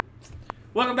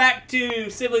Welcome back to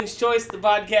Siblings Choice, the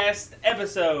podcast,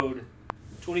 episode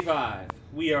 25.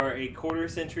 We are a quarter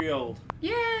century old.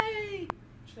 Yay!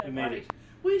 We made it.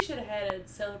 We should have had a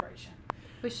celebration.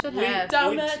 We should have.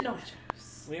 Donut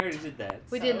nachos. We already did that.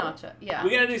 We did nacho. Yeah.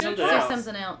 We gotta do something do else.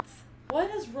 something else. What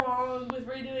is wrong with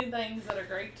redoing things that are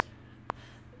great?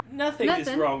 Nothing is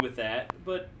wrong with that,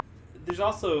 but there's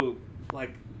also,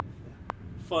 like,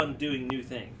 fun doing new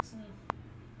things.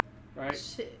 Right?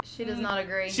 She does not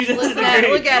agree. She doesn't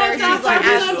agree. Look at her. She's like,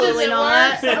 absolutely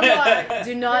not. Like,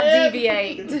 do not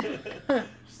deviate.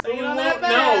 We won't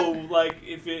know, like,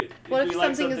 if what if we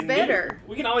like something is new. better?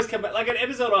 We can always come back, like, at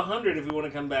episode 100 if we want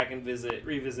to come back and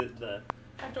revisit the...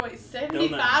 I have to wait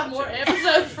 75 more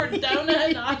episodes for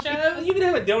donut nachos? You can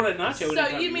have a donut nacho.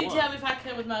 So you mean tell me if I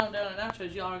come with my own donut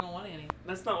nachos, y'all aren't going to want any?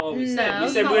 That's not what we said. No,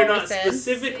 We said not we're what not we said.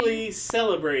 specifically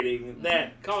celebrating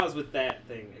that cause with that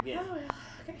thing again. Oh, well,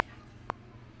 okay.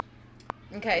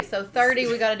 Okay, so 30,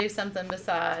 we got to do something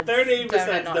besides 30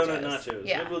 besides donut donut nachos.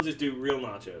 Yeah. Maybe we'll just do real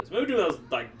nachos. Maybe we'll do those,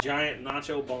 like, giant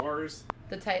nacho bars.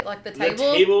 The table. The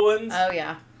table ones. Oh,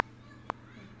 yeah.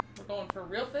 We're going for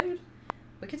real food?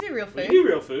 We could do real We food. can do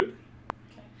real food.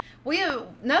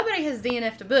 Nobody has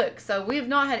DNF'd a book, so we have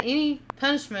not had any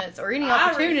punishments or any I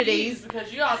opportunities. refuse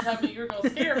because you all told me you were going to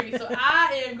scare me, so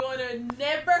I am going to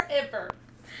never, ever.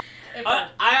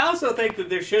 I also think that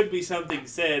there should be something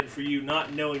said for you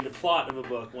not knowing the plot of a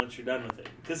book once you're done with it.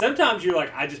 Because sometimes you're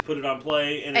like, I just put it on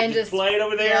play and it just played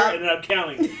over there and then I'm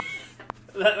counting.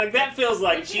 that feels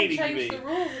like cheating to me. We can change the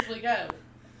rules as we go.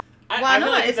 Why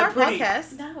not? Like it's our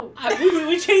podcast. No.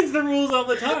 We change the rules all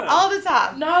the time. All the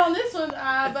time. No, on this one,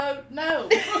 I vote no.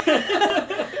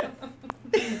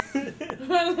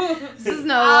 This is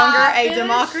no longer a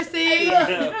democracy.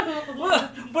 Well,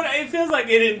 but it feels like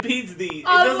it impedes the...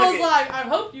 I was like, I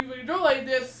hope you enjoyed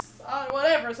this,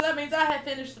 whatever. So that means I have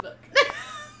finished the book.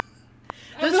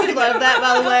 Don't you love that,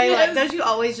 by the way? Like, don't you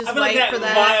always just wait for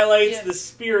that? Violates the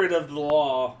spirit of the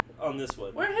law on this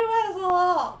one. Who has the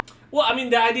law? Well, I mean,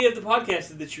 the idea of the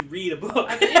podcast is that you read a book.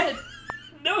 I did.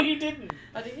 No, you didn't.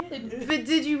 I did. But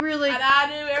did you really and I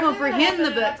knew comprehend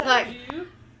the book? Like, you.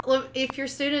 look, if your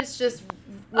students just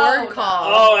word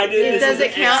call, I did. Does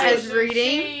it count as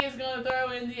reading? She is going to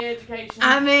throw in the education.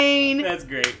 I mean, that's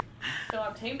great. So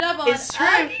I'm teamed up on it's true.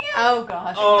 Oh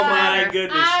gosh. Oh my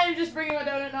goodness. I'm just bringing my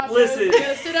donut nachos. Listen. I'm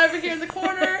gonna sit over here in the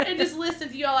corner and just listen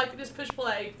to y'all like just push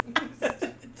play.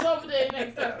 Someday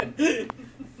next time.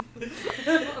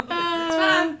 It's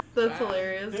fine. That's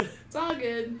hilarious. It's all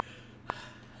good.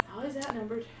 Always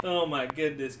outnumbered. Oh my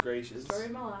goodness gracious. Story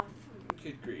of my life.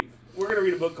 Good grief. We're going to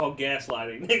read a book called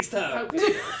Gaslighting next time.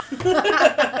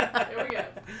 There we go.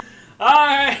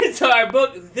 Alright, so our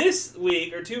book this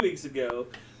week, or 2 weeks ago,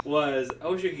 was... I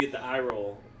wish we could get the eye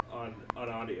roll on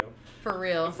audio. For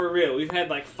real. For real. We've had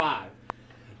like 5.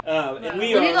 And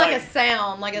we need like a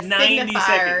sound, like a 90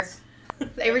 signifier. seconds.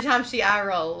 Every time she eye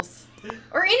rolls.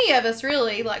 Or any of us,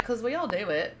 really, like, because we all do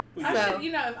it. I should,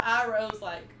 if I rose,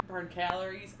 like, burn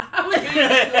calories, I would be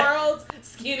the world's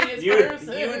skinniest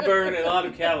person. You would burn a lot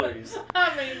of calories.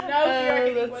 I mean, no fear, I could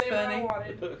eat that's whatever funny. I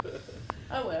wanted.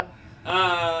 Oh,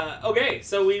 well. Okay,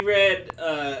 so we read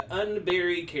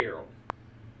Unbury Carol.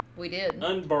 We did.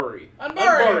 Unbury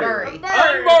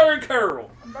Unbury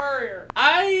Carol.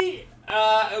 Unbury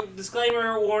her.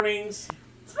 Disclaimer, warnings.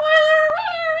 Spoiler!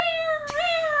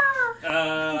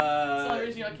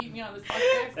 Spoilers, you want to keep me on this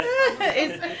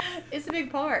podcast? it's a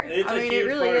big part. It's a huge it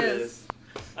really part is. Of this.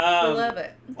 We love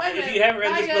it. Wait a minute. If you haven't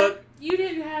read this book... You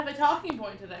didn't have a talking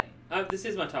point today. This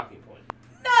is my talking point.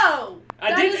 No!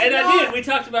 I did. We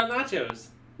talked about nachos.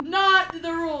 Not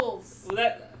the rules. Well,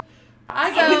 that...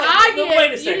 I Wait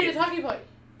a you second. need a talking point.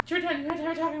 It's your turn. You have to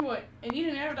have a talking point. And you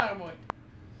didn't have a talking point.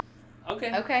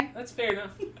 Okay. That's fair enough.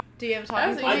 Do you have a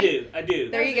talking That point? I do.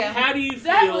 There you go. How do you feel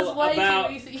That was way about...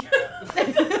 too easy.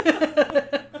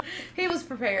 He was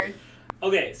prepared.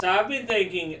 Okay, so I've been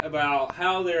thinking about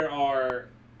how there are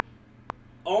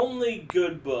only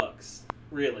good books,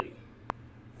 really,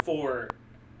 for,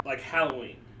 like,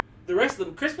 Halloween. The rest of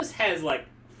them... Christmas has, like,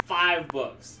 5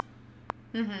 books.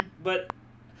 Mm-hmm. But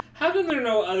how come there are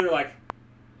no other, like,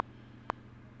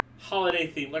 holiday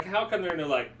theme? Like, how come there are no,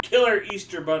 like, killer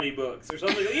Easter Bunny books or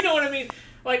something? You know what I mean?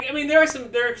 Like, I mean, there are some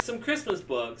Christmas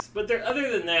books, but other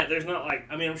than that, there's not, like,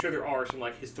 I mean, I'm sure there are some,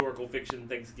 like, historical fiction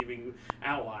Thanksgiving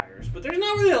outliers, but there's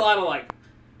not really a lot of, like...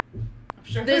 I'm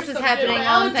sure This is happening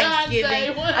on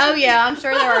Thanksgiving. Oh, yeah, I'm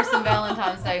sure there are some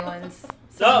Valentine's Day ones.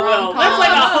 Oh, well, that's like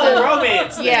a whole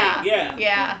romance thing.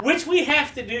 Yeah. Which we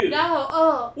have to do.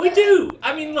 No, we do.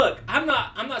 I mean, look, I'm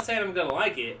not saying I'm gonna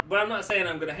like it, but I'm not saying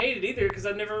I'm gonna hate it either because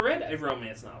I've never read a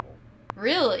romance novel.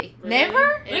 Really?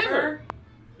 Never? Never.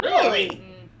 Really?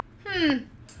 Really?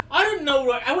 I don't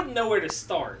know. I wouldn't know where to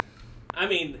start. I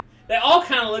mean, they all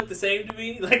kind of look the same to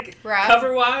me, like Right.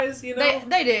 cover wise. You know,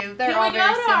 They do. They're Can all we go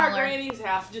very to our similar. granny's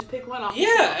house and just pick one off? Yeah,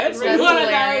 and absolutely. read one of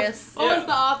Hilarious. those? What Yeah. was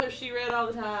the author she read all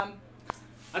the time?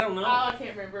 I don't know. Oh, I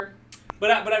can't remember.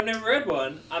 But I've never read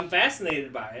one. I'm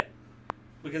fascinated by it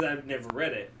because I've never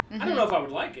read it. I don't know if I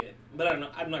would like it, but I'm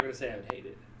not going to say I would hate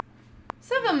it.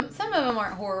 Some of them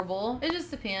aren't horrible. It just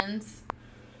depends.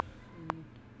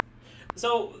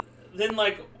 So then,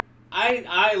 like,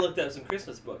 I looked up some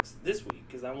Christmas books this week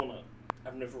because I want to.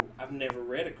 I've never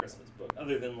read a Christmas book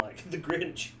other than like The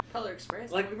Grinch. Polar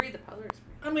Express. Like- Can we read the Polar Express?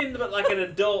 I mean, but like an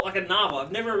adult, like a novel.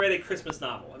 I've never read a Christmas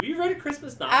novel. Have you read a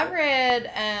Christmas novel? I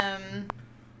read,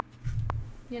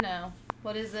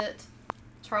 what is it?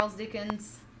 Charles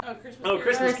Dickens. Oh, Christmas. Oh, Carol.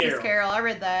 Christmas Christmas Carol. Carol. I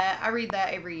read that. I read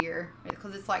that every year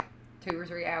because it's like 2 or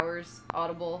 3 hours.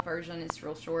 Audible version. It's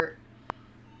real short.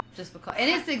 Just because, and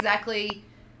it's exactly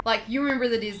like you remember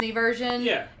the Disney version.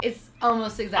 Yeah. It's almost I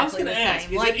was exactly going the to ask,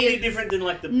 same. is Like it any it's different than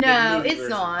like the no, movie it's version?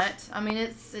 not. I mean,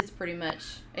 it's pretty much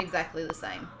exactly the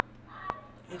same.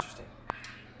 Interesting.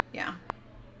 Yeah.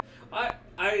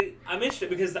 I'm interested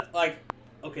because like,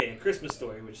 okay, A Christmas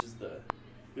Story, which is the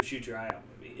Shoot Your Eye Out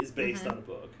movie, is based on a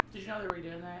book. Did you know they were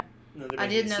doing that? No, they're I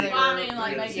making did a know they sequel. were- Well, I mean,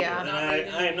 like, They're making a yeah. sequel.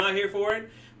 And I am not here for it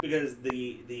because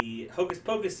the Hocus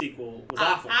Pocus sequel was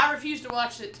awful. I refused to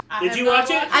watch it. Did you watch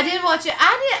it? I did watch it.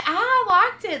 I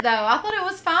liked it though. I thought it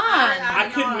was fine. I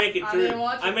did couldn't not. make it I through. didn't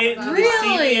watch it I made it to the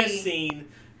Really? CVS scene.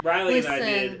 Riley and I Listen.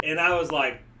 did, and I was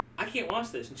like, I can't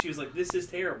watch this, and she was like, this is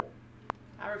terrible.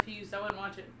 I refused. I wouldn't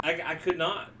watch it. I could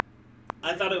not.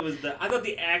 I thought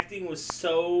the acting was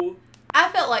so. I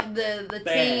felt like the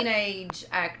Bad. teenage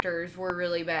actors were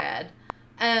really bad.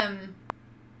 And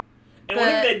But-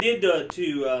 whatever they did to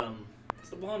what's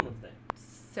the blonde one's name?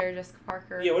 Sarah Jessica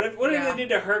Parker. Yeah, whatever they did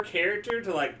to her character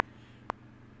to like,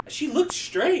 she looked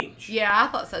strange. Yeah, I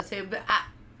thought so too. But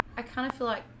I kind of feel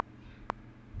like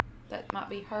that might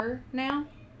be her now.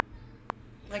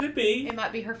 Like, Could be. It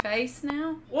might be her face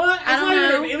now. Well, I don't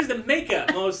know. It was the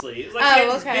makeup mostly. It was like Oh, she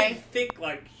had these okay. big, thick,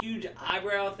 like huge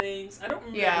eyebrow things. I don't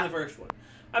remember Yeah. that in the first one.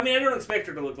 I mean, I don't expect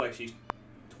her to look like she's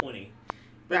 20.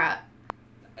 But Right.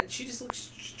 she just looks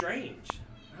strange.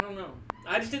 I don't know.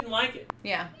 I just didn't like it.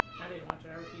 Yeah. I didn't watch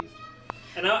it. I refused.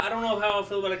 And I don't know how I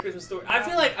feel about A Christmas Story. I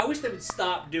feel like I wish they would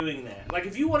stop doing that. Like,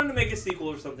 if you wanted to make a sequel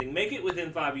or something, make it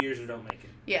within 5 years or don't make it.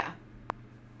 Yeah.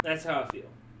 That's how I feel.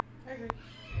 I agree.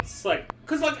 It's just like,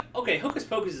 because, like, okay, Hocus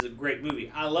Pocus is a great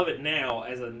movie. I love it now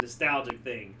as a nostalgic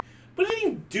thing. But it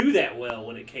didn't do that well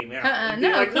when it came out. No,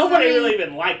 Like, 'cause, nobody I mean- really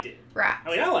even liked it. Right. I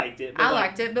mean, I liked it. But I like,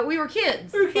 liked it, but we were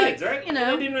kids. We were kids, Like, right? You know.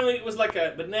 And it didn't really, it was like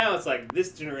a, but now it's like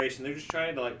this generation, they're just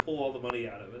trying to, like, pull all the money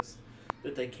out of us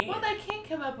that they can. Well, they can't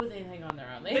come up with anything on their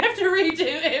own. They have to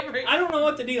redo every. I don't know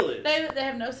what the deal is. They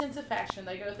have no sense of fashion.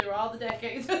 They go through all the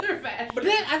decades of their fashion. But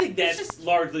I think that's It's just-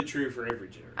 largely true for every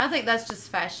generation. I think that's just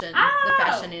fashion. I The don't know.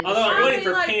 fashion industry. Although I'm I waiting mean,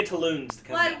 for like- pantaloons to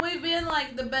come Like out. we've been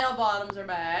like the bell bottoms are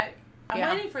back. I'm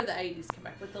Yeah. waiting for the 80s to come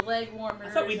back with the leg warmers.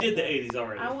 I thought we did the and 80s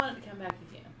already. I want it to come back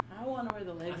again. I want to wear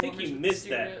the leg I think warmers. you with missed the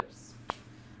that. stirrups.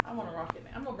 I want to rock it.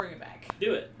 I'm gonna bring it back.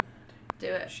 Do it. Do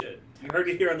You it. should. You heard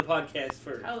it here on the podcast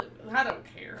first. I don't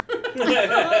care.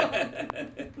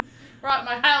 Rock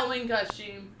my Halloween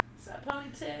costume. Side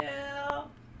ponytail.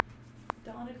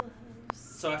 Donna gloves.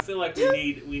 So I feel like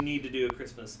we need to do a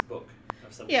Christmas book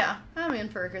of some Yeah, I'm in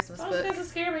for a Christmas As long as it book. doesn't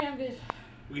scare me, I'm good.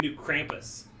 We can do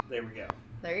Krampus. There we go.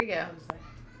 There you go. I'm just like,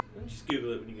 Just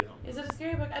Google it when you get home. is it a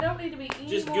scary book? I don't need to be any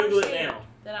Just more Google it scared now.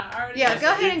 than I already Yeah, am.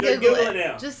 go ahead and Go Google Google it. it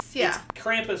now. Just yeah, It's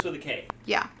Krampus with a K.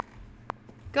 yeah.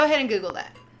 Go ahead and Google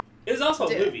that. It was also a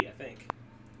Do it. movie, I think.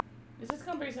 Is this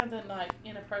gonna be something like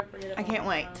inappropriate? I can't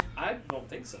wait. I don't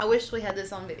think so. I wish we had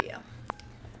this on video.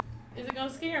 Is it gonna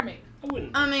scare me? I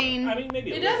wouldn't. I think so. mean- I mean,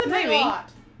 maybe It it would. doesn't take a Maybe.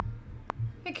 lot.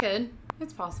 It could.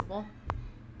 It's possible.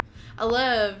 I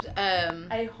loved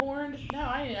A horned? No,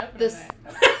 I ain't opening this. that.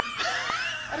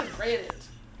 I just read it.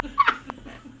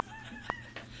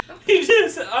 He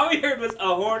just all we heard was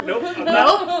a horn. Nope. I'm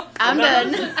not. Nope. I'm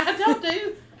not- done. I don't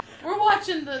do. We're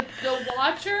watching the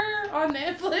Watcher on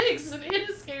Netflix, and it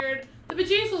has scared the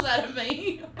bejesus out of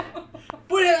me.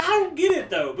 But I don't get it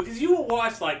though, because you will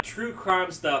watch like true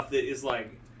crime stuff that is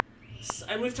like,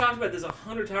 and we've talked about this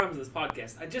 100 times in this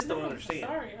podcast. I just don't No, understand.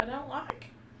 Sorry, I don't like.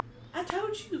 I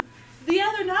told you the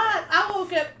other night I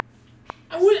woke up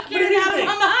I would, but scared here's out the of thing.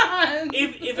 my mind.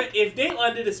 If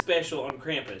Dateline did a special on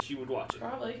Krampus, you would watch it.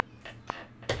 Probably.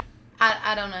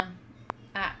 I don't know.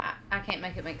 I can't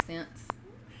make it make sense.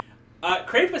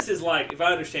 Krampus is like, if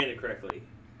I understand it correctly,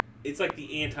 it's like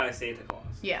the anti-Santa Claus.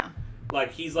 Yeah.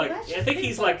 Like he's like, That's I think just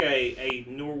he's like a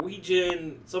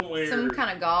Norwegian somewhere. Some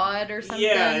kind of god or something.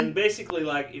 Yeah, and basically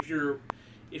like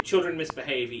if children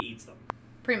misbehave, he eats them.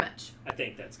 Pretty much. I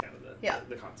think that's kind of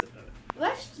the concept of it.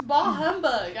 That's just ball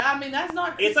humbug. I mean, that's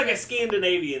not Christmas. It's like a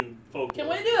Scandinavian folklore.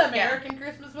 Can we do American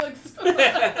Christmas books?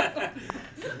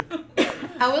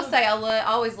 I will say I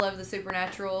always love the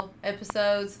Supernatural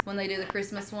episodes when they do the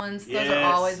Christmas ones. Those are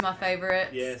Yes. always my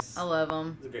favorites. Yes. I love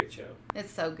them. It's a great show.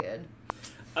 It's so good.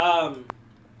 Yeah.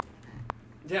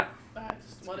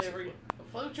 Just whatever.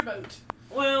 Float your boat.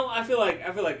 Well, I feel like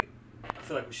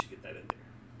we should get that in there.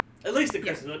 At least the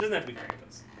Christmas one. It doesn't have to be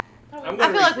Krampus. I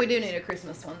feel like we do need a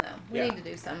Christmas one, though. We Yeah. need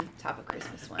to do some type of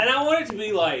Christmas one. And I want it to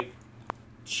be like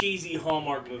cheesy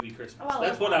Hallmark movie Christmas. Oh, I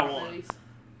That's love what I Hallmark want. movies.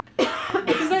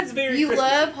 Because that's very You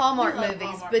Christmas. love Hallmark You love movies,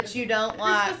 Hallmark but movies. you don't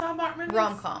like Christmas Hallmark movies?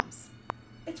 rom-coms.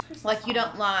 It's Christmas Like, you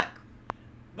don't like...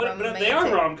 But they are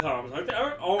romantic. rom-coms, aren't they?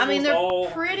 Aren't almost I mean, they're all...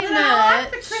 pretty But I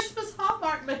like much... the Christmas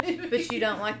Hallmark movies. But you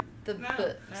don't like the No,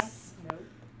 books. No.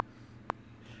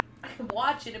 I can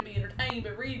watch it and be entertained,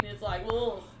 but reading it's like,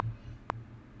 ugh.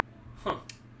 Huh.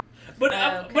 But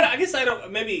Okay. but I guess I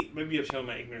don't. Maybe I'm showing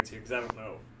my ignorance here because I don't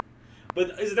know.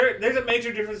 But there's a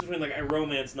major difference between like a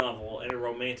romance novel and a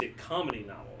romantic comedy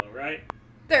novel, though, right?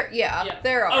 Yeah.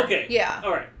 There are. Okay. Yeah.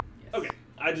 All right. Yes. Okay.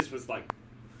 I just was like,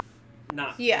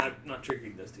 not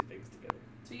triggering those two things together.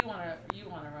 So you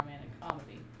want a romantic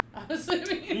comedy? I'm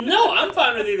assuming. No, I'm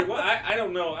fine with either one. I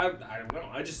don't know. I don't know.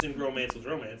 I just assumed romance was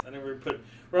romance. I never put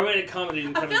romantic comedy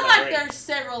in. I feel like there's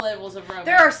several levels of romance.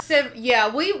 There are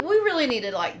Yeah, we really need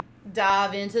to like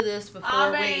dive into this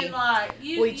before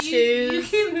we choose.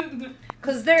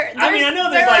 Because there's I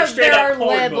know there's like straight up porn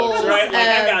levels books, right? Like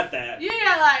I of- got that. You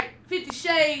got like 50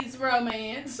 Shades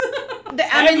romance.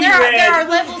 I mean, there are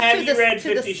levels have to you read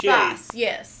the 50 spice.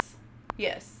 Shades?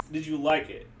 Yes. Did you like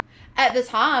it? At the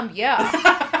time, yeah.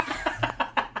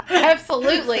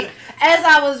 Absolutely. As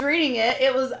I was reading it,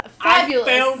 it was fabulous.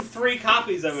 I found 3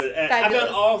 copies of it. I Fabulous.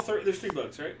 found all 3. There's 3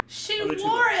 books, right? She Are there 2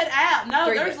 wore books? it out. No,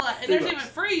 3 there's books. like 3 there's books. even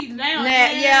free now.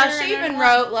 Yeah, she even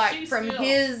wrote like she's from still-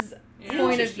 his Yeah. point of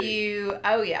Interesting. view.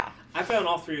 Oh yeah, I found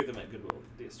all 3 of them at Goodwill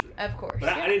yesterday. of course. But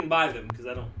I didn't buy them because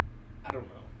I don't know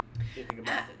anything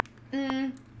about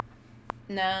it.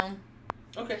 No.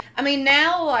 Okay. I mean,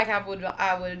 now like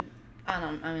I mean,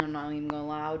 I'm not even gonna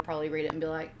lie. I would probably read it and be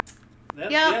like,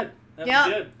 That's Yep. good. That Yep.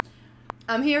 was good.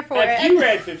 I'm here for Have it. you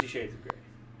read 50 Shades of Grey?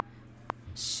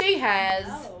 She has.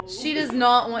 No. She does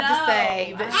not want to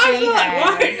say, but I she feel like-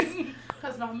 has. why?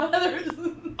 Because my mother.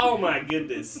 Oh my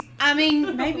goodness. I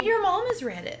mean, maybe your mom has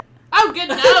read it. Oh, good.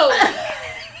 No.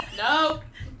 No.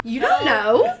 You don't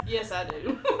know. Yes, I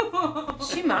do.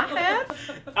 She might have.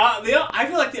 I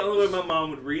feel like the only way my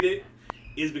mom would read it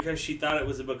is because she thought it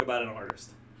was a book about an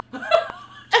artist.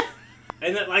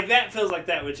 And that feels like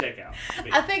that would check out to me.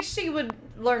 I think she would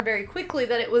learn very quickly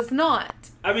that it was not.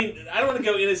 I mean, I don't want to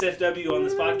go NSFW on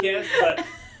this podcast, but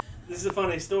this is a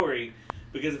funny story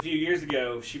because a few years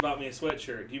ago she bought me a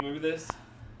sweatshirt. Do you remember this?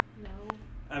 No.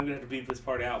 I'm gonna have to beep this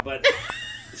part out, but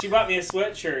she bought me a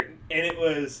sweatshirt and it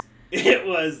was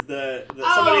the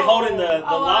somebody holding the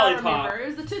lollipop, I remember. It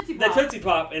was the Tootsie the Pop. Tootsie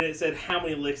Pop, and it said, "How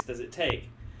many licks does it take?"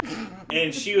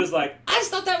 And she was like, "I just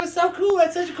thought that was so cool.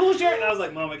 That's such a cool shirt." And I was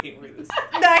like, "Mom, I can't wear this."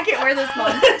 No, I can't wear this,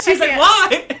 Mom. She's like,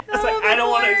 "Why?" I was Oh, like, "I that's don't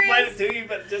want to explain hilarious. it to you,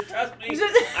 but just trust me.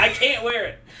 I can't wear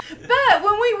it." But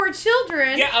when we were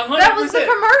children, Yeah, 100%. that was the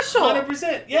commercial.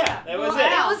 100%. Yeah, that was Wow. it.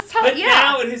 It was But totally,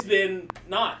 now it has been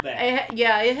not that.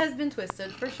 it has been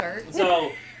twisted for sure.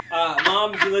 So,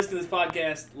 Mom, if you listen to this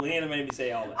podcast, Leanna made me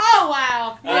say all that. Oh,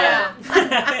 wow. Yeah.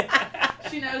 Uh,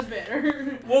 She knows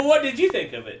better. well, what did you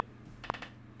think of it?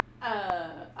 I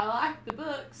like the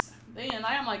books. Then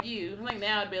I'm like you. I think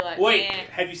now I'd be like, Wait, nah.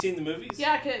 have you seen the movies?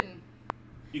 Yeah, I couldn't.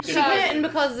 You She couldn't. couldn't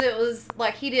because it was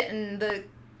like he didn't the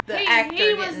he, actor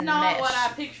he was didn't not mesh. what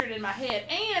I pictured in my head.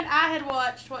 And I had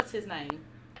watched, what's his name?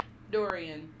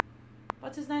 Dorian.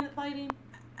 What's his name that played him?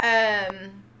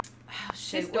 Oh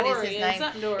shoot, It's what is his Dorian. name?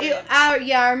 Something Dorian.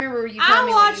 I remember you telling I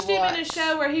me what watched you him in a watched.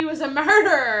 show where he was a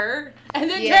murderer, and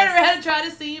then Yes. turned around and tried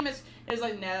to see him. It was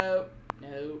like, no.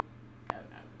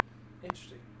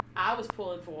 Interesting. I was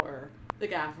pulling for the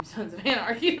guy from Sons of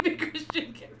Anarchy to be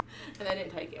Christian, and they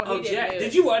didn't take it. Well, Oh, he didn't Jack, do it.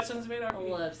 did you watch Sons of I Anarchy?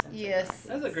 love Sons Yes,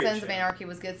 of That's a great Sons show. of Anarchy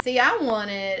was good. See, I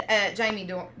wanted Jamie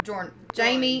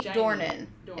Dornan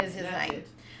is his that's name. it.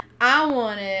 I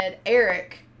wanted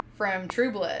Eric from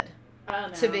True Blood Oh,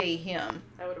 no. to be him.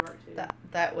 That would have worked too.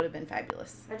 That would have been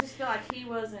fabulous. I just feel like he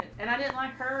wasn't, and I didn't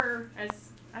like her as.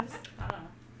 I don't know.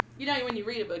 You know, when you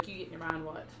read a book, you get in your mind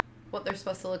What they're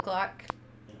supposed to look like.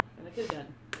 and they could have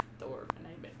done Thor, and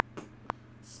they'd been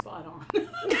spot on.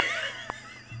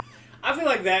 I feel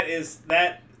like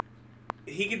that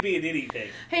he could be in anything.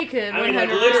 He could, 100%. I mean, like,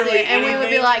 literally and we would be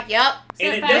anything. like, yep.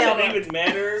 And it Except doesn't Fat even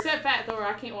matter. Except Fat Thor,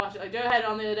 I can't watch it. Like Joe had it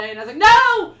on the other day, and I was like,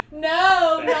 no,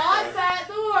 not Fat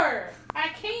Thor. I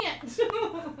can't.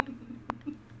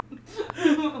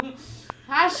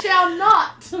 I shall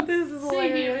not. This is See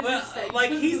hilarious. him. Well,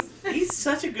 like he's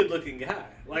such a good-looking guy.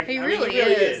 Like He I really mean, he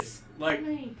really is. is. Like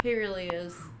He really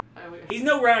is. he's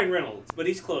no Ryan Reynolds, but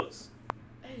he's close.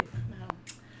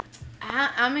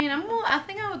 I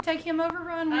think I would take him over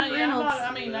Ryan Reynolds.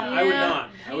 I would not. I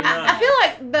would not. I feel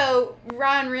like though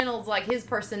Ryan Reynolds, like his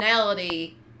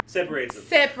personality separates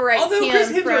him. Although Chris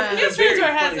him Hemsworth from. Chris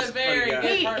Hemsworth has a very funny guy.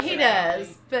 good He personality.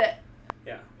 does, but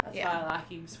That's Yeah. why I like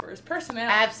him for his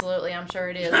personality. absolutely, I'm sure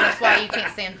it is. That's why you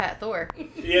can't stand Fat Thor.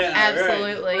 Yeah,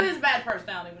 Absolutely. Well, his bad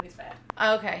personality when he's fat.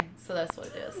 Okay, so that's what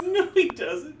it is. Right. No, he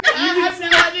doesn't. I have no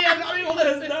idea. I'm not even He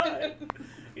does listening. not.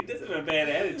 He doesn't have a bad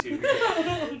attitude.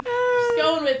 Just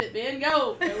going with it, Ben.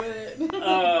 Go with it.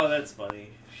 Oh, that's funny.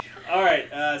 All right,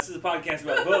 this is a podcast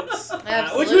about books, which we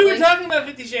Absolutely. were talking about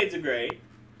 50 Shades of Grey.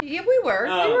 Yeah, we were.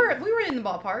 Um, we were in the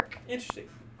ballpark. Interesting.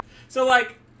 So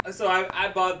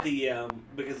I bought the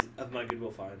because of my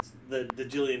Goodwill finds the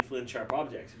Gillian Flynn Sharp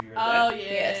Objects. Have you read Oh that?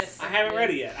 yes. I haven't read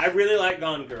it yet. I really like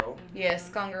Gone Girl. Yes,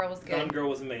 Gone Girl was good. Gone Girl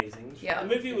was amazing. Yeah. The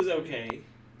movie was okay.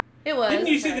 It was. Didn't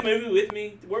you see the movie with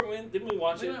me? Didn't we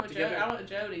watch We it went with together? Jody. I went with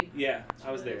Jody. Yeah,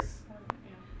 I was there.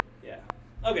 Yeah.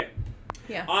 Okay.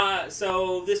 Yeah.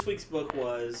 So this week's book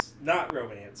was not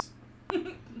romance.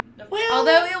 Well,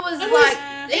 Although it was it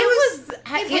was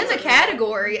in the was-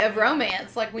 category of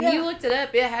romance. Like when Yeah. you looked it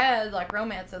up, it had like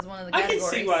romance as one of the I can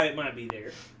categories. see why it might be there.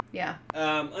 Yeah.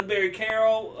 Unbury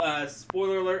Carol.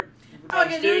 Spoiler alert. Oh, I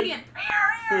can do it again.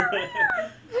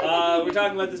 We're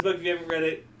talking about this book. If you haven't read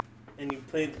it and you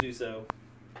plan to do so,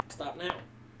 stop now.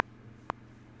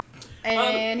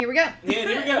 And here we go. Yeah,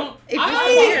 here we go. If I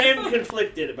you am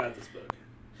conflicted about this book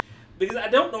because I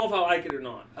don't know if I like it or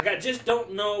not. Like I just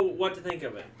don't know what to think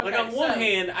of it. Like Okay, on one so-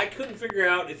 hand, I couldn't figure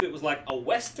out if it was like a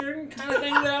Western kind of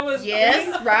thing that I was. Yes,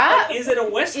 reading. right? Like, is it a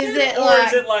Western Is it or like-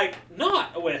 is it like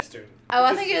not a Western? Oh,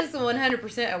 I Because- think it's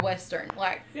 100% a Western.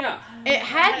 Like, Yeah. it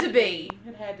had to be.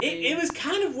 It had to be. It was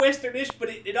kind of Westernish, but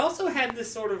it also had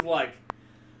this sort of like,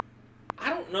 I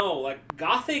don't know, like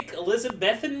Gothic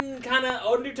Elizabethan kind of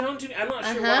undertone to it. I'm not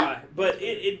sure Uh-huh. why, but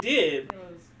it did, It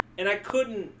was. and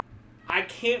I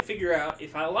can't figure out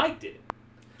if I liked it.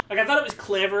 Like I thought it was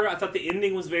clever. I thought the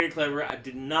ending was very clever. I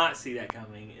did not see that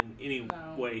coming in any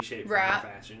No. way, shape, Right.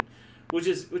 form, or fashion, which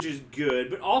is good.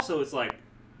 But also, it's like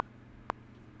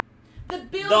The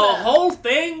build the whole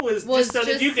thing was just so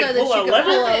that you can pull a lever.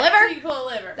 pull a lever? You can pull a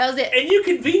lever. That was it. And you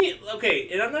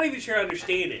and I'm not even sure I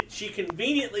understand it. She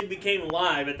conveniently became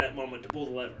alive at that moment to pull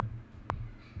the lever.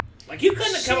 Like, you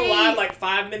couldn't have come alive like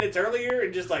 5 minutes earlier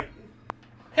and just like,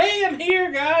 hey, I'm here,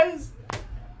 guys.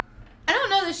 I don't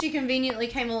know that she conveniently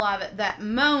came alive at that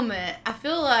moment. I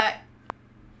feel like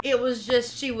it was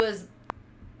just she was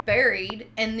buried,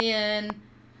 and then,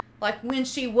 like, when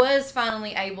she was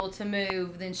finally able to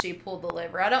move, then she pulled the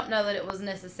lever. I don't know that it was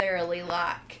necessarily,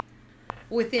 like,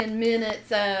 within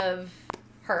minutes of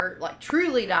her, like,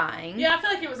 truly dying. Yeah, I feel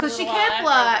like it was. 'Cause a she little while kept, after.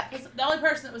 like- 'Cause the only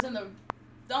person that was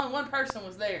the only one person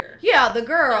was there. Yeah, the The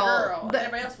girl. girl. The-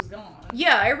 Everybody else was gone.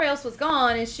 yeah, everybody else was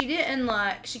gone, and she didn't,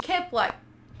 like, she kept, like,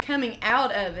 coming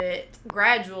out of it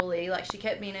gradually. Like, she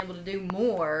kept being able to do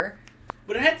more.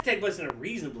 But it had to take place in a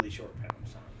reasonably short amount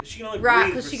of time. She can only Right,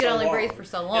 breathe because for she so could only long. breathe for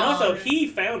so long. And also, he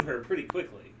found her pretty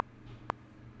quickly.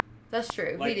 That's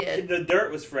true. Like, he did. the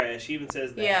dirt was fresh. He even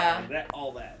says that. Yeah. Like, that.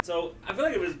 All that. So, I feel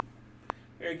like it was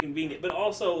very convenient. But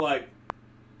also, like,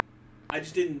 I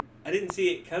didn't see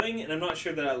it coming, and I'm not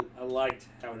sure that I liked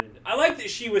how it ended. I like that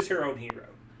she was her own hero.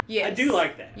 Yes. I do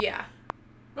like that. Yeah.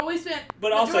 But we spent.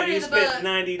 But also, majority you of the spent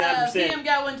book, 99%. him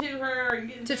going to her and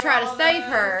getting To try to all save the-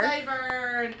 her. Save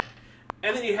her. And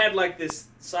And then you had, like, this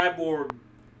cyborg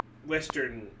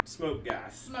Western smoke guy.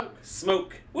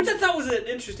 Smoke. Which I thought was an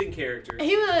interesting character.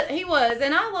 He was,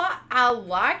 and I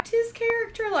liked his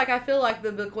character. Like, I feel like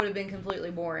the book would have been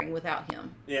completely boring without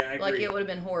him. Yeah, I agree. Like, it would have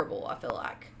been horrible, I feel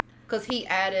like. Because he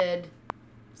added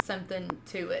something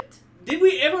to it. Did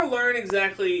we ever learn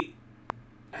exactly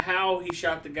how he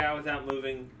shot the guy without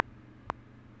moving?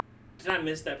 Did I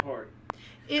miss that part?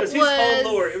 It Because his whole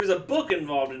lore, it was a book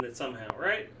involved in it somehow,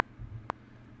 right?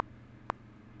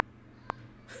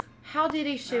 How did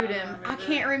he shoot I don't him? I remember.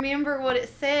 can't remember what it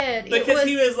said. Because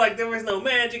he was like, there was no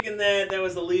magic in that. That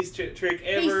was the least trick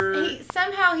ever.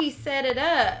 Somehow he set it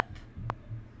up.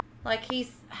 Like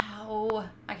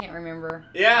I can't remember.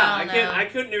 Yeah, I don't know. I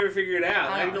couldn't ever figure it out.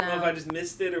 I I don't don't know if know. I just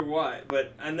missed it or what,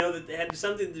 but I know that it had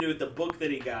something to do with the book that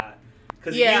he got,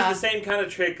 Because he used the same kind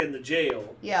of trick in the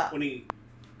jail. Yeah. When he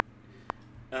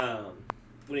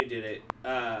did it.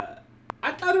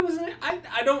 I thought it was.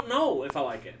 I don't know if I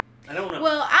like it. I don't know.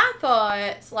 Well, I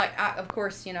thought, like, of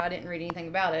course, I didn't read anything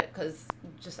about it because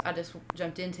I just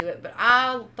jumped into it. But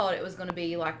I thought it was going to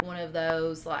be like one of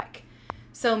those, like,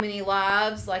 so many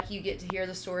lives. Like, you get to hear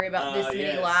the story about this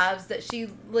many lives that she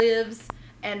lives.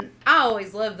 And I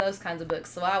always love those kinds of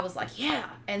books. So I was like, yeah.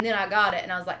 And then I got it,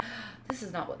 and I was like, this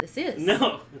is not what this is.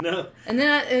 No. And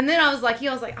then I was like,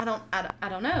 I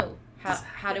don't know.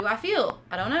 How do I feel?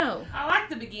 I don't know. I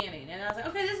liked the beginning, and I was like,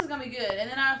 okay, this is gonna be good.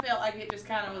 And then I felt like it just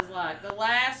kind of was like the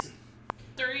last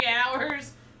 3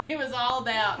 hours. It was all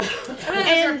about.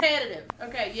 It's repetitive.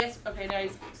 Okay, yes. Okay, now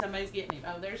somebody's getting him.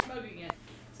 Oh, there's smoking again.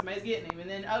 Somebody's getting him, and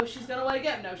then she's gonna wake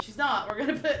up. No, she's not. We're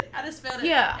gonna put. I just felt it.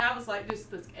 Yeah. I was like,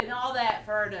 and all that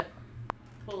for her to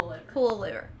pull a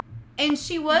lever. And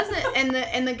she wasn't,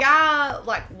 and the guy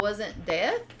like wasn't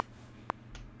death.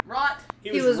 Rot.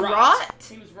 He was rot.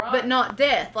 He was rot. But not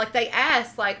death. Like, they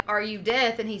asked, like, are you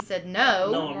death? And he said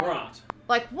no. No, I'm rot.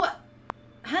 Like, what?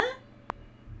 Huh?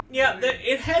 Yeah,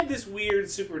 it had this weird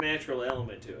supernatural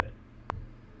element to it.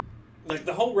 Like,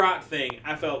 the whole rot thing,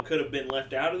 I felt could have been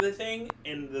left out of the thing,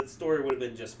 and the story would have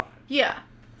been just fine. Yeah.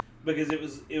 Because it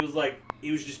was like,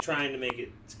 he was just trying to make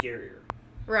it scarier.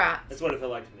 Right. That's what it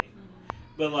felt like to me.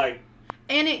 But, like...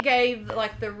 And it gave,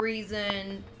 like, the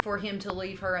reason for him to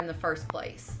leave her in the first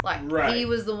place. Like, he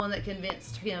was the one that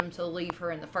convinced him to leave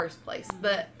her in the first place.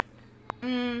 But,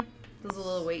 it was a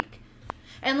little weak.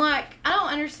 And, like, I don't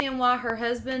understand why her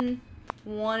husband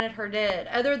wanted her dead.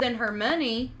 Other than her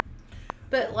money.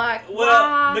 But, like,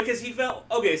 why? Because he felt...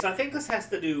 Okay, so I think this has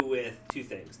to do with two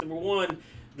things. Number one,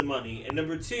 the money. And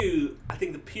number two, I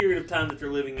think the period of time that they're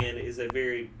living in is a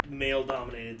very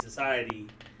male-dominated society.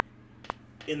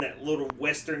 In that little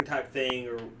Western type thing,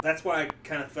 or that's why I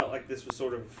kind of felt like this was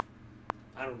sort of,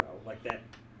 I don't know, like that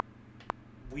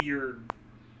weird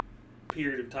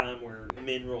period of time where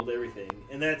men ruled everything,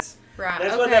 and that's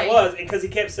what that was. And because he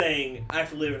kept saying, "I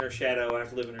have to live in her shadow, I have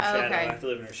to live in her shadow, I have to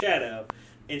live in her shadow,"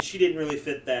 and she didn't really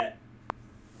fit that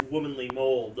womanly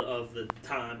mold of the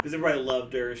time because everybody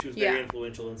loved her. She was very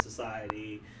influential in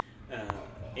society,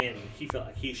 and he felt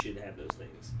like he should have those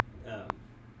things.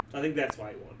 I think that's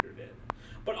why he wanted her dead.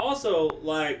 But also,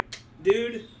 like,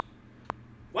 dude,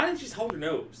 why didn't you just hold her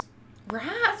nose? Right.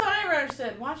 That's what I never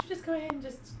understood. Why don't you just go ahead and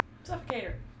just suffocate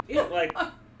her? Yeah, like...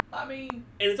 I mean...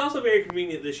 And it's also very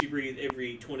convenient that she breathed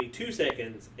every 22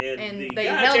 seconds, and the they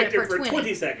guy checked her for 20.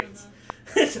 20 seconds.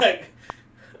 It's like,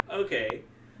 okay,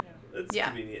 that's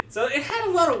convenient. So it had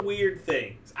a lot of weird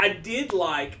things. I did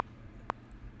like...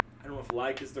 I don't know if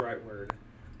like is the right word.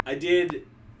 I did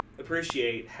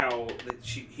appreciate how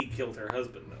he killed her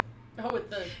husband, though. Oh, with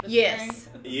the yes.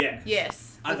 string? Yes.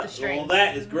 Yes. I thought, well,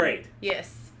 that is great.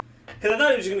 Yes. Because I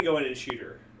thought he was going to go in and shoot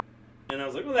her. And I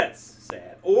was like, well, that's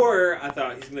sad. Or I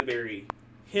thought he's going to bury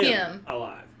him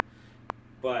alive.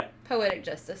 But... Poetic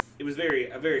justice. It was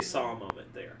a very solemn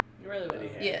moment there. You really was.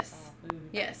 Yes.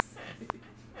 Yes.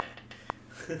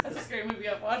 That's a scary movie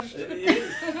I've watched.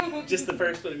 Just the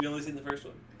first one. Have you only seen the first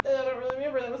one? I don't really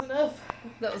remember. That was enough.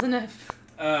 That was enough.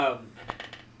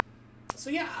 So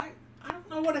yeah, I don't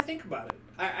know what I think about it.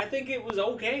 I think it was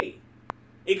okay.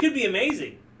 It could be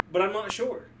amazing, but I'm not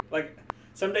sure. Like,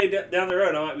 someday down the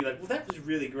road, I might be like, well, that was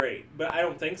really great. But I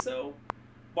don't think so.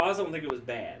 Well, I also don't think it was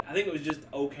bad. I think it was just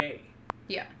okay.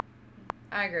 Yeah.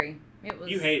 I agree. It was...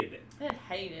 You hated it. I didn't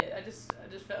hate it. I just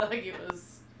felt like it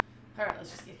was... Alright,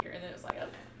 let's just get here. And then it was like, oh,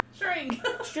 string.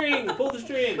 String. Pull the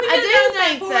string. I do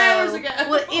think, 4 hours ago.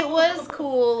 Well, it was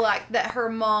cool, like, that her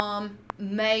mom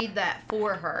made that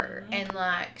for her. Mm-hmm. And,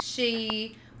 like,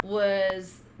 she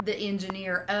was the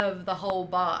engineer of the whole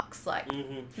box. Like,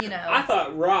 you know. I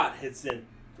thought Rot had sent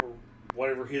for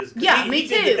whatever his... Yeah, me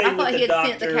too. I thought he had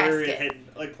sent the casket. And had,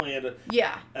 like,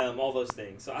 planned all those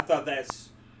things. So I thought that's...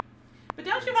 But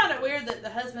don't you find it weird that the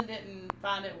husband didn't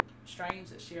find it strange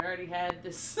that she already had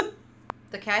this...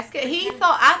 The casket?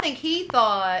 I think he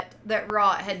thought that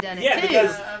Rot had done it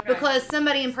too. Because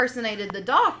somebody impersonated the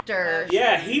doctor.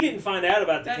 Yeah, he didn't find out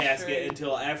about the casket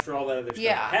until after all that other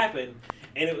stuff happened.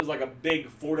 And it was like a big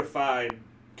fortified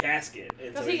casket.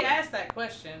 Because he asked that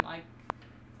question, like,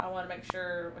 I want to make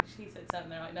sure, when she said something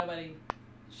there, like,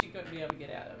 she couldn't be able to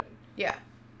get out of it. Yeah.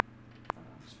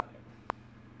 It's funny.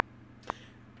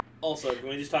 Also, can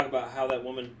we just talk about how that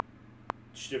woman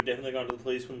should have definitely gone to the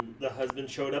police when the husband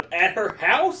showed up at her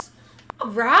house?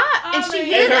 Right. And she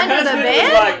hid under the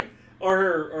bed? Was like,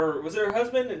 or was it her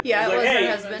husband? And yeah, it was her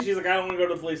husband. She's like, I don't want to go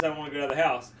to the police, I don't want to go to the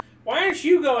house. Why aren't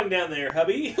you going down there,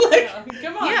 hubby? Like,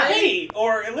 come on, hey!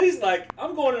 Or at least, like,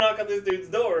 I'm going to knock on this dude's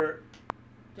door.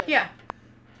 Yeah.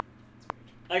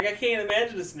 Like, I can't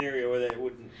imagine a scenario where that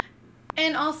wouldn't.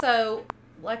 And also,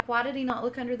 like, why did he not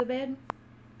look under the bed?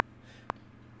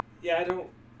 Yeah, I don't.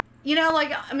 You know,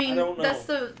 like, I mean, don't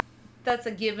know. that's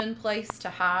a given place to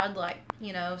hide. Like,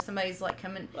 you know, if somebody's like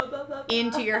coming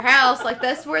into your house, like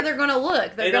that's where they're gonna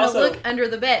look. They're And gonna also- look under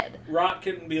the bed. Rock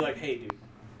couldn't be like, hey, dude,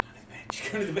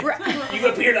 go to the bed. Right. You've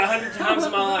appeared 100 times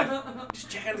in my life. Just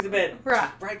check under the bed. Right.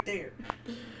 Just right there.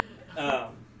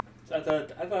 So I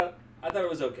thought it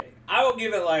was okay. I will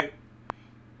give it like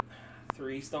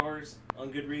 3 stars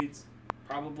on Goodreads,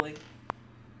 probably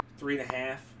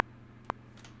 3.5.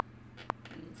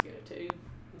 Let's give it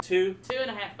 2. 2. 2.5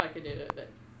 if I could do it, but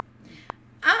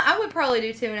I would probably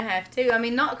do 2.5 too. I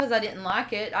mean, not because I didn't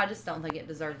like it. I just don't think it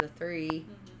deserved a 3.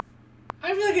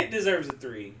 I feel like it deserves a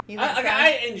 3. You think so?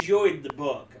 I enjoyed the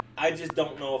book. I just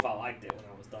don't know if I liked it when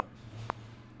I was done.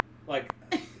 Like,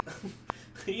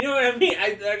 you know what I mean?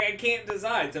 I can't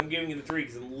decide, so I'm giving it a 3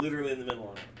 because I'm literally in the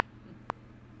middle of it.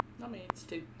 I mean, it's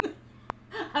 2.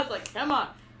 I was like, come on,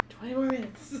 20 more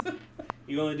minutes.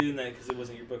 You only doing that because it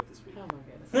wasn't your book this week. Oh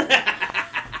my goodness.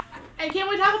 Hey, can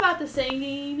we talk about the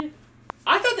singing?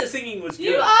 I thought the singing was good.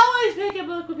 You always pick a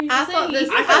book with people I thought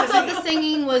singing. the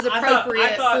singing was appropriate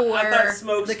I thought for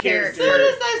Smoke's the character- As character.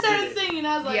 soon as they started singing,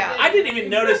 I was like, Yeah. I didn't even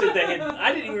notice that they had.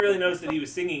 I didn't even really notice that he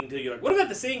was singing until you're like, "What about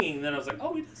the singing?" And then I was like,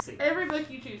 "Oh, he does sing." Every book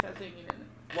you choose has singing in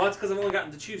it. Well, that's because I've only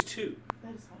gotten to choose 2,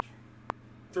 That is not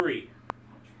true. 3.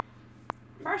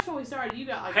 First when we started, you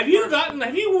got like. Have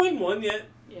you won one yet?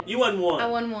 Yeah. You won 1. I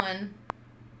won 1. I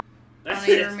That's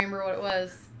don't even it. remember what it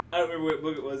was. I don't remember what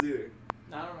book it was either.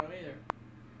 I don't know either.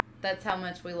 That's how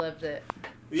much we loved it.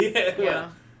 Yeah. Yeah.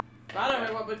 I don't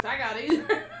remember what books I got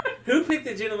either. Who picked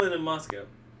The Gentleman in Moscow?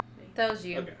 That was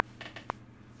you. Okay.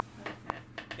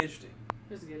 Interesting.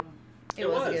 It was a good one. It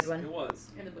was a good one. It was.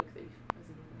 And the Book Thief was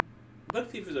a good Book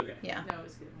Thief was okay. Yeah. one. No, it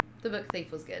was a good one. The Book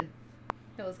Thief was good.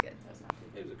 It was good. That was not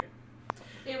good. It was okay.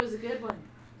 It was a good one.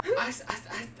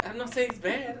 I'm not saying it's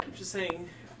bad. I'm just saying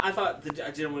I thought The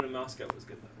Gentleman in Moscow was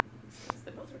good though.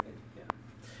 They both were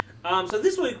good. So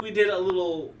this week we did a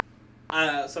little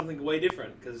something way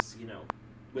different because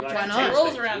we like Why to not? change Rules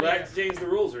things. around We like here. to change the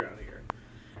rules around here,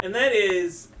 and that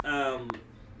is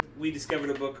we discovered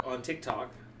a book on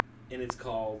TikTok, and it's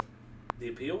called The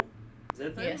Appeal. Is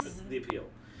that the name? Yes. The Appeal,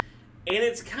 and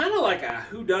it's kind of like a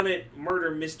whodunit murder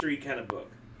mystery kind of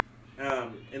book,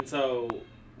 and so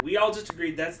we all just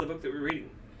agreed that's the book that we're reading.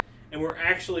 And we're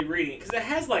actually reading it because it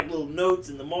has like little notes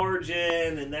in the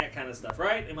margin and that kind of stuff,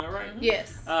 right? Am I right?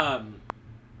 Yes.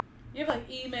 You have like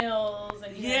emails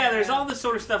and Yeah, there's all this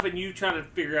sort of stuff, and you try to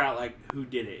figure out like who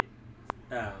did it,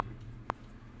 that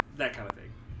kind of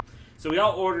thing. So we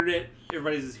all ordered it.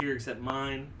 Everybody's is here except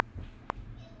mine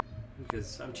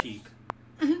because I'm cheap.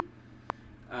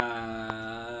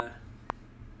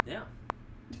 Yeah,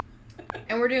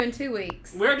 And we're doing 2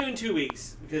 weeks. we're doing 2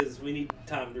 weeks because we need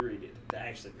time to read it, to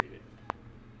actually read it.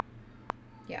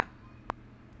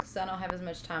 So I don't have as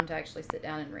much time to actually sit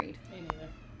down and read. Me neither.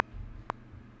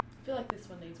 I feel like this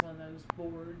one needs one of those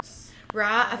boards.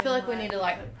 Right? I feel like we need to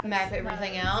like map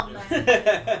everything out. That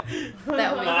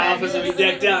That would be My office will be fabulous.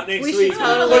 decked out next We week. should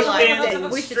totally Push like pins that.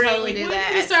 and We should string. totally do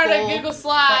that We at start a school. Google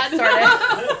slide.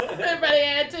 Like, Everybody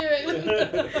add to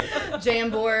it.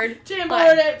 Jamboard.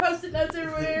 Jamboard it, post-it notes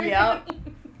everywhere. Yep.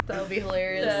 That would be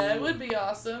hilarious. That would be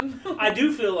awesome. I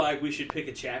do feel like we should pick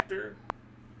a chapter.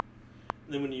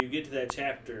 And then when you get to that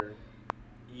chapter,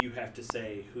 you have to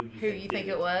say who you think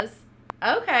it was.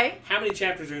 Okay. How many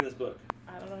chapters are in this book?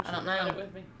 I don't know. I don't She read know. it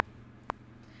with me.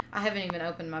 I haven't even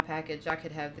opened my package. I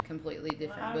could have the completely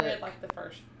different I book. read like the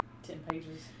first 10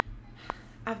 pages.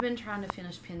 I've been trying to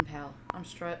finish Pen Pal.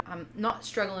 I'm not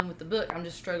struggling with the book. I'm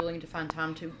just struggling to find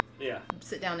time to Yeah.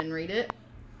 sit down and read it.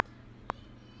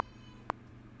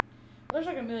 There's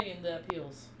like a million the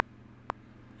appeals.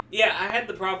 Yeah, I had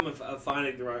the problem of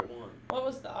finding the right one. What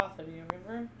was the author? Do you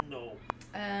remember? No.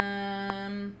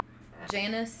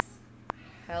 Janice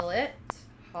Hallett,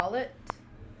 Hallett,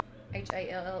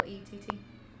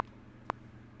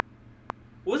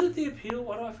 Was it The Appeal?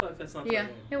 Why do I feel like that's not the Yeah, right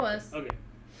one? it was. Okay.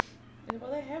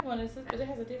 Well, they have one, but it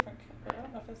has a different cover. I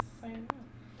don't know if it's the same one.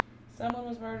 Someone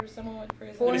was murdered, someone went to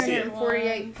prison. Let me see it.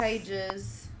 448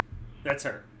 pages. That's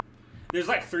her. There's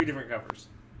like 3 different covers.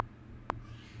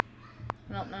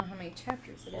 I don't know how many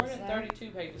chapters it is.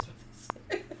 432 pages with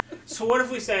this. So what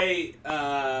if we say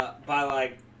by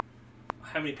like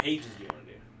how many pages do you want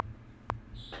to do?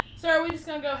 So are we just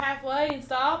going to go halfway and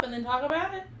stop and then talk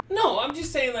about it? No, I'm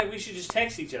just saying like we should just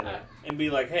text each other and be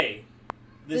like, hey,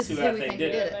 this is who I think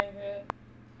did it.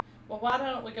 Well, why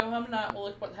don't we go home tonight? We'll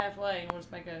look what halfway and we'll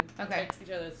just make a Okay. text each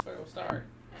other. That's where we'll start.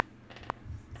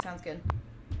 Sounds good.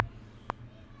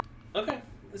 Okay.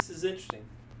 This is interesting.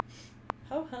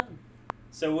 Ho hum.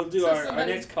 So we'll do So our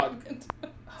somebody's next podcast.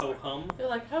 Ho hum They're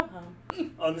like ho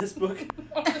hum. on this book.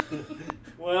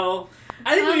 Well,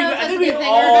 I think I don't know if I that's think a we've good thing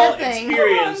or a all bad thing.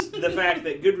 experienced the fact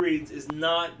that Goodreads is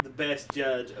not the best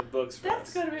judge of books for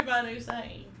That's us. gonna be my new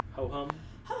saying. Ho hum.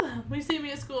 Ho hum. When you see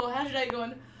me at school, how's your day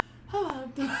going? Ho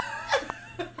hum.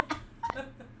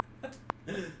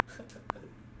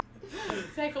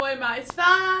 Take away my, it's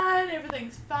fine,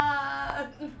 everything's fine.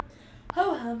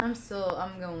 Ho hum.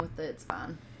 I'm going with it. It's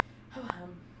fine. Ho hum.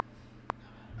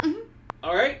 Mm-hmm.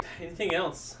 All right. Anything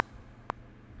else?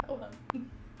 Ho hum.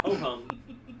 Ho hum.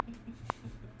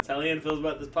 That's how Leanne feels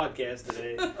about this podcast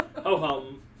today. Ho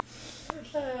hum.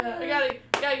 I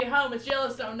gotta get home. It's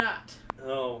Yellowstone night.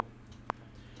 Oh.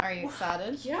 Are you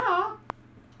excited? Yeah.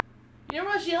 You ever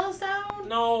watch Yellowstone?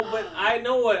 No, but I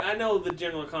know the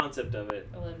general concept of it.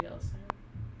 I love Yellowstone.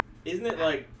 Isn't it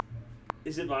like,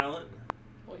 is it violent?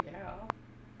 Well, yeah.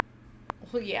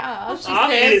 Well, yeah. She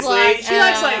Obviously, says, like, she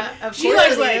likes of she course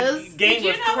likes it like is. Game Did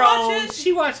of you not watch Thrones. it?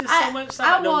 She watches so much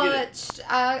stuff. I don't get it.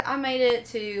 I made it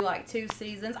to like 2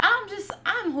 seasons.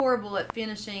 I'm horrible at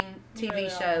finishing TV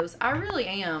shows. I really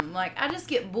am. Like, I just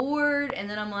get bored and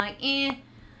then I'm like, eh.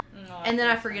 No, And then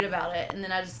I forget about it and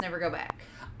then I just never go back.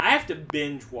 I have to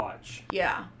binge watch.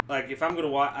 Yeah. Like if I'm gonna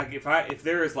watch, like if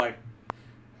there is like,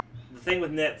 the thing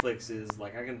with Netflix is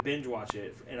like I can binge watch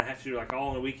it and I have to do it like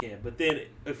all in a weekend. But then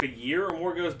if a year or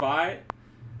more goes by,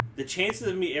 the chances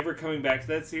of me ever coming back to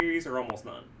that series are almost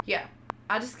none. Yeah.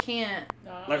 I just can't.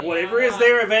 Like whatever is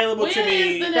there available When to is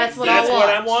me, the That's next what that's I what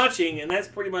watch. I'm watching, and that's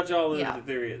pretty much all Yeah. that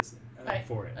there is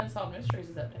for it. Unsolved Mysteries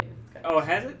is updated. It's got Oh,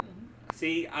 has it? Mhm.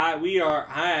 See, I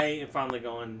am finally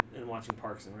going and watching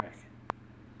Parks and Rec,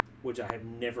 which I have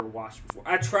never watched before.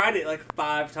 I tried it like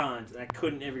 5 times and I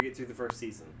couldn't ever get through the first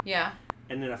season. Yeah.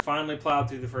 And then I finally plowed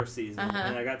through the first season, Uh-huh.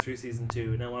 and I got through season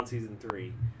 2, and now I'm on season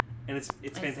 3, and it's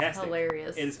fantastic.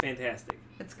 Hilarious. It is fantastic.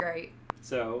 It's great.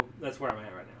 So that's where I'm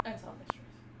at right now. Unsolved Mysteries.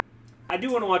 I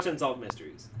do want to watch Unsolved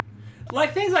Mysteries,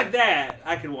 like things like that.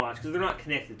 I can watch because they're not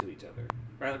connected to each other,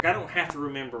 right? Like I don't have to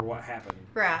remember what happened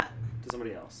Right. to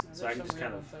somebody else, so I can just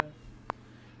kind of.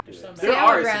 There's do some it. See, There I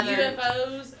would are rather-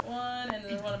 UFOs one, and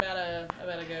there's one about a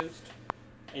ghost.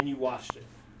 And you watched it.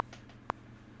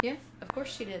 Yeah. Of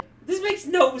course she did. This makes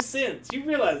no sense. You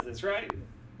realize this, right?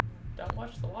 Don't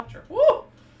watch The Watcher. Woo!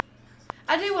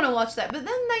 I do want to watch that, but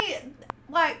then they,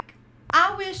 like,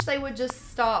 I wish they would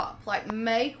just stop. Like,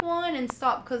 make one and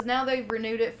stop, because now they've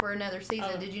renewed it for another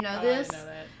season. Did you know this? I didn't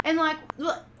know that. And, like,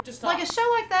 look, Just stop. like a show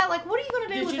like that, like, what are you going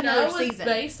to do Did with you another know it was season?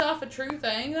 based off a true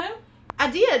thing, though? I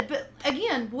did, but,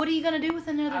 again, what are you going to do with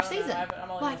another I don't know. season?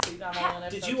 I'm only Like, on season. I'm only on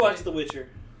Did episode you watch 2. The Witcher?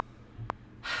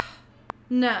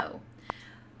 No.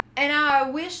 And I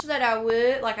wish that I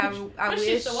would, like, I Wish you wish,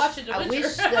 used to watch it, The I Witcher.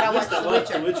 wish that I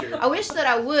watched The Witcher. I wish that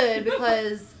I would,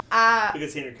 because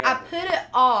Because Henry I Cavill. put it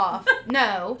off.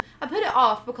 No, I put it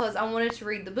off because I wanted to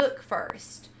read the book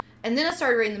first. And then I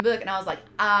started reading the book, and I was like,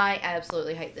 I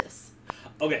absolutely hate this.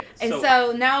 Okay, And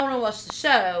so now I want to watch the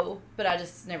show, but I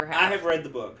just never have. I have read the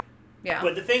book. Yeah.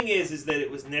 But the thing is that it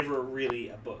was never really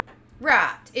a book.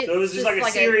 Right. It's So it was just like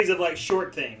a series of like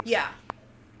short things. Yeah.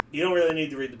 You don't really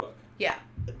need to read the book. Yeah.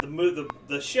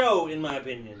 The show, in my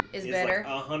opinion, Is is better. like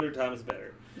 100 times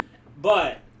better.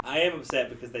 But I am upset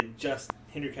because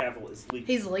Henry Cavill is leaving.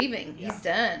 He's leaving. Yeah. He's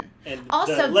done. And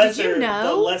Also, the lesser, did you know?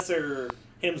 the lesser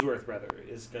Hemsworth brother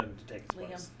is going to take his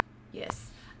place. Yes.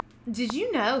 Did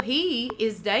you know he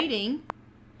is dating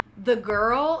the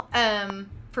girl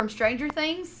from Stranger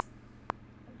Things?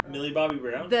 Millie Bobby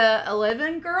Brown? The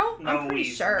 11 girl? No, I'm pretty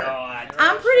he's sure. not.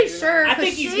 I'm pretty sure. I think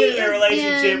 'cause he's she been in a is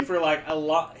relationship for like a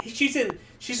lot. She's in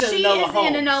She Enola is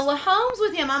Holmes. in Enola Holmes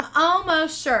with him. I'm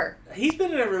almost sure. He's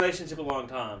been in a relationship a long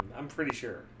time. I'm pretty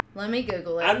sure. Let me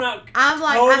Google it. I'm not I'm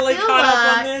like, totally I feel caught up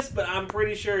on like this, but I'm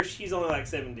pretty sure she's only like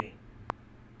 17.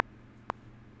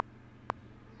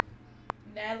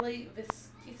 Natalie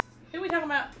Viskis. Who are we talking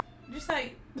about? Just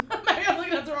say. Maybe I'm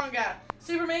looking at the wrong guy.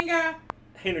 Superman guy?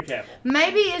 Henry Cavill.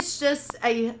 maybe it's just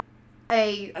a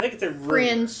I think it's a rumor.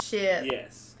 friendship.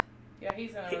 Yes. Yeah,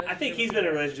 he's in a relationship. I think he's been in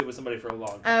a relationship with somebody for a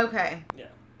long time. Okay. Yeah.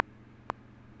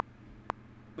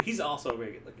 But he's also a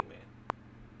very good looking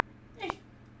man.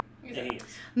 He's Yeah, a- he is.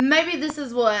 Maybe this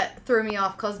is what threw me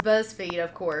off because BuzzFeed,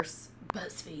 of course,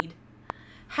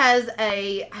 has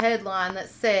a headline that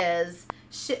says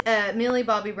Millie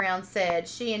Bobby Brown said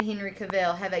she and Henry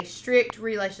Cavill have a strict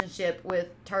relationship with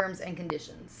terms and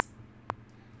conditions.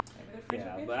 maybe they're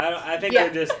Yeah, friends but I think Yeah.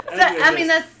 they're just. I mean,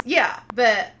 that's, yeah,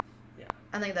 but Yeah.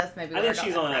 I think that's maybe I where think got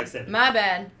she's that only from. like 7.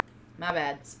 My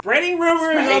bad. Spreading rumors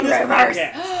Spreading on this rumors.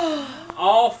 podcast.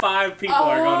 all 5 people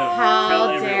are going to tell How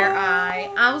everyone. dare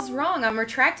I? I was wrong. I'm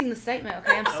retracting the statement.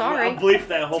 Okay, I'm sorry. I'll bleep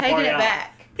that whole Taking part it out.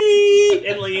 back. Beep!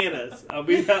 And Leanna's. I'll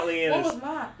beep out What Leanna's was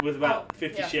mine? with about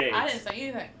 50 yeah. shades. I didn't say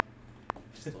anything.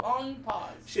 Just a long pause.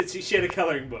 She had a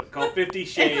coloring book called 50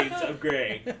 Shades of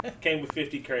Grey. Came with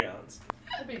 50 crayons.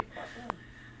 That'd be quite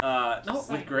fun. No, Just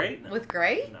with saying. gray? No. With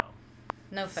gray? No.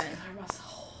 No fun. Color my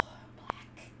soul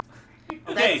black.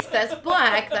 Okay. That's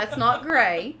black. That's not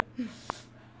gray.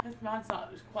 Mine's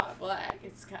not just quite black.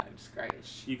 It's kind of just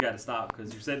grayish. You got to stop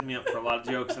because you're setting me up for a lot of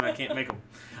jokes and I can't make them.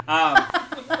 All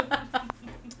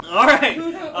right.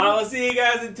 We'll see you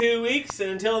guys in 2 weeks.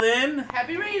 And until then,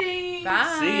 Happy reading.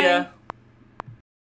 Bye. see ya.